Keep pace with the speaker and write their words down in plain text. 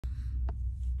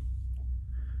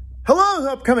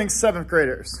Hello, upcoming 7th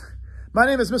graders. My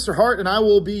name is Mr. Hart, and I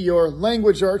will be your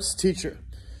language arts teacher.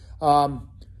 A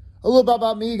little bit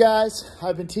about me, guys.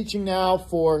 I've been teaching now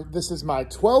this is my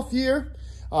 12th year.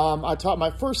 I taught my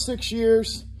first 6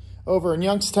 years over in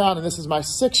Youngstown, and this is my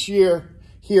 6th year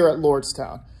here at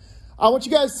Lordstown. I want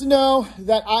you guys to know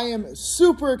that I am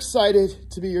super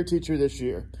excited to be your teacher this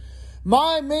year.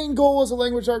 My main goal as a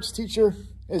language arts teacher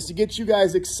is to get you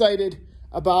guys excited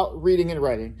about reading and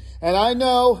writing. And I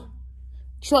know,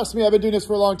 trust me, I've been doing this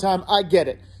for a long time. I get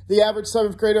it. The average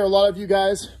 7th grader, a lot of you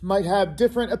guys might have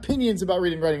different opinions about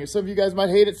reading and writing. Some of you guys might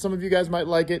hate it. Some of you guys might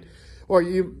like it, or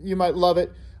you might love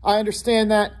it. I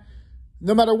understand that.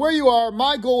 No matter where you are,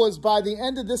 my goal is by the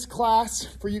end of this class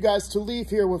for you guys to leave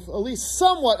here with at least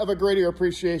somewhat of a greater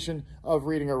appreciation of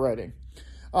reading or writing.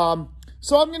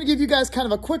 So I'm going to give you guys kind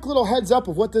of a quick little heads up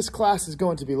of what this class is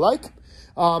going to be like.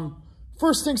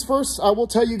 First things first, I will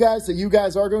tell you guys that you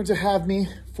guys are going to have me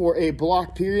for a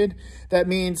block period. That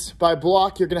means by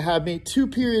block, you're going to have me 2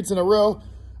 periods in a row,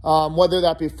 whether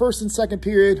that be first and second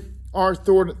period or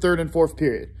third and fourth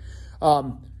period.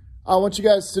 I want you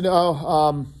guys to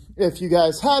know if you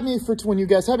guys have me when you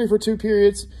guys have me for 2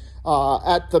 periods,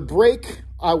 at the break,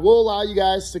 I will allow you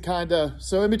guys to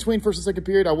so in between first and second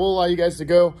period, I will allow you guys to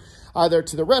go either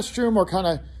to the restroom or kind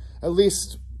of at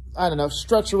least, I don't know,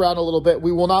 stretch around a little bit.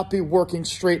 We will not be working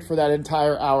straight for that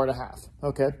entire hour and a half,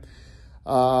 okay?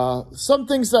 Some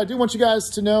things that I do want you guys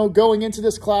to know going into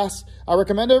this class, I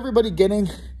recommend everybody getting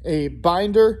a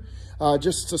binder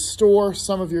just to store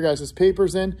some of your guys'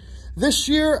 papers in. This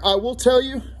year, I will tell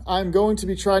you, I'm going to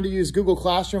be trying to use Google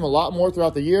Classroom a lot more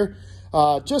throughout the year,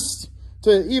 just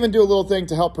to even do a little thing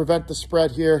to help prevent the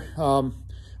spread here. I'm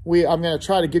going to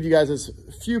try to give you guys as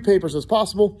few papers as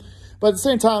possible. But at the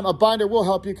same time, a binder will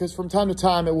help you because from time to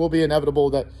time, it will be inevitable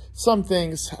that some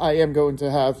things I am going to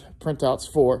have printouts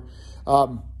for.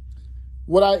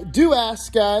 What I do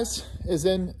ask, guys, is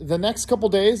in the next couple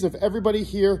days, if everybody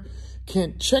here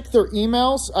can check their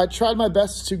emails. I tried my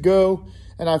best to go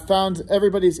and I found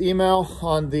everybody's email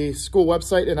on the school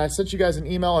website, and I sent you guys an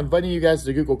email inviting you guys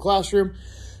to Google Classroom.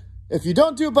 If you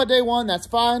don't do it by day one, that's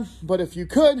fine. But if you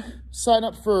could sign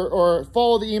up for or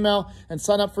follow the email and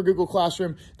sign up for Google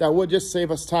Classroom, that would just save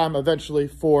us time eventually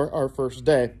for our first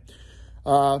day.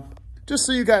 Just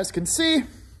so you guys can see,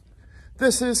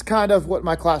 this is kind of what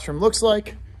my classroom looks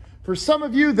like. For some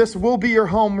of you, this will be your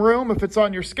home room if it's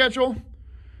on your schedule.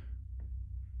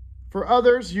 For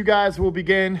others, you guys will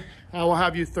begin, I will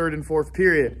have you third and fourth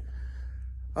period.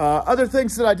 Other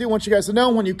things that I do want you guys to know,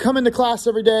 when you come into class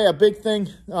every day, a big thing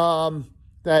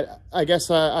that I guess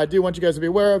I do want you guys to be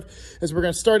aware of is we're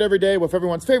going to start every day with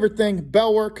everyone's favorite thing,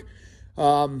 bell work,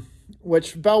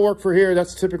 which bell work for here,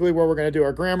 that's typically where we're going to do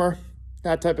our grammar,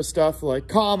 that type of stuff like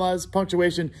commas,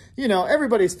 punctuation, you know,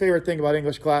 everybody's favorite thing about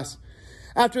English class.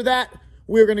 After that,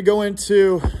 we're going to go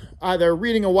into either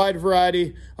reading a wide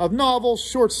variety of novels,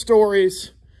 short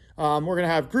stories. We're going to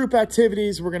have group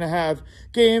activities. We're going to have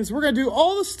games. We're going to do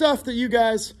all the stuff that you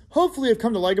guys hopefully have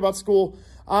come to like about school.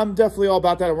 I'm definitely all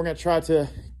about that, and we're going to try to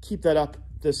keep that up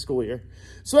this school year.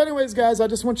 So anyways, guys, I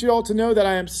just want you all to know that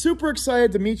I am super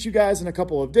excited to meet you guys in a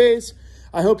couple of days.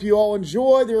 I hope you all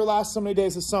enjoy your last so many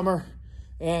days of summer,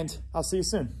 and I'll see you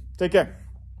soon. Take care.